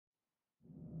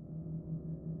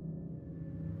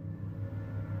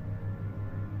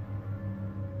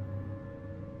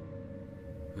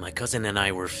My cousin and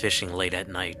I were fishing late at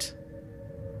night.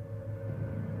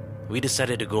 We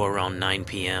decided to go around 9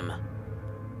 p.m.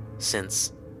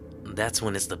 since that's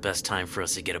when it's the best time for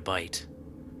us to get a bite.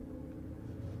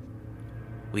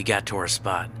 We got to our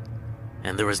spot,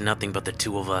 and there was nothing but the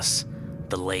two of us,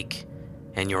 the lake,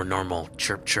 and your normal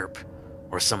chirp chirp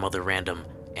or some other random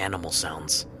animal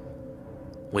sounds,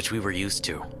 which we were used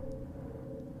to.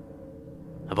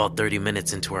 About 30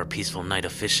 minutes into our peaceful night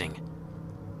of fishing,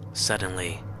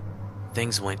 suddenly,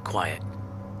 things went quiet.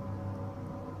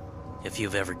 If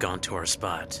you've ever gone to our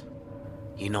spot,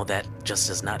 you know that just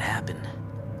does not happen.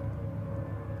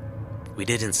 We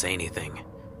didn't say anything,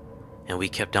 and we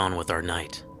kept on with our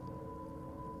night.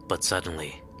 But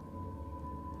suddenly,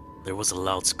 there was a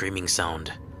loud screaming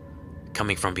sound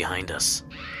coming from behind us.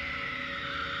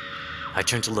 I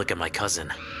turned to look at my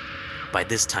cousin. By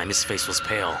this time, his face was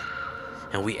pale,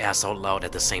 and we asked out loud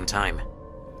at the same time,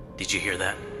 "Did you hear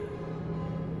that?"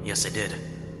 "Yes, I did."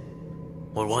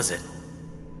 "What was it?"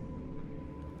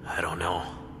 "I don't know.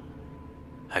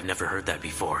 I've never heard that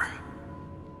before."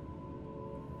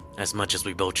 As much as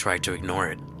we both tried to ignore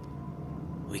it,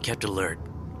 we kept alert,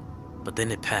 but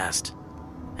then it passed,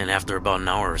 and after about an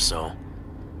hour or so,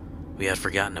 we had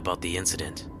forgotten about the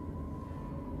incident.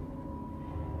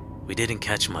 We didn't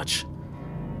catch much,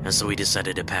 and so we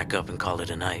decided to pack up and call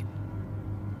it a night.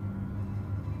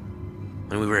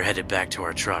 When we were headed back to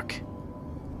our truck,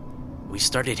 we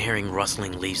started hearing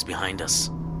rustling leaves behind us.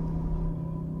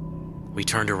 We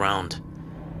turned around,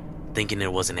 thinking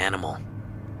it was an animal,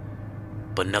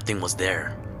 but nothing was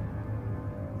there.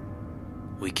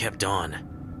 We kept on,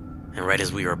 and right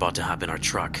as we were about to hop in our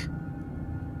truck,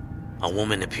 a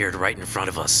woman appeared right in front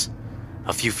of us,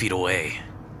 a few feet away.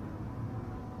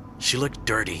 She looked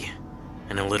dirty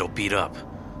and a little beat up,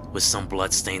 with some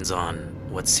bloodstains on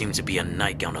what seemed to be a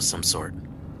nightgown of some sort.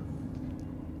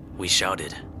 We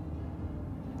shouted,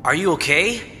 "Are you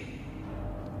okay?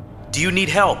 Do you need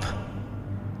help?"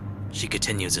 She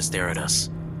continues to stare at us.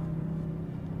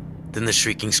 Then the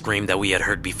shrieking scream that we had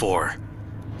heard before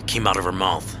came out of her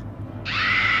mouth.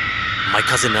 My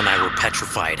cousin and I were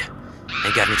petrified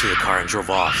and got into the car and drove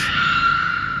off.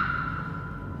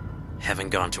 Haven't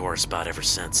gone to our spot ever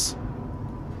since.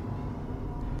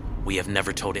 We have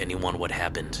never told anyone what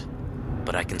happened,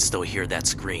 but I can still hear that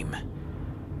scream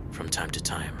from time to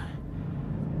time.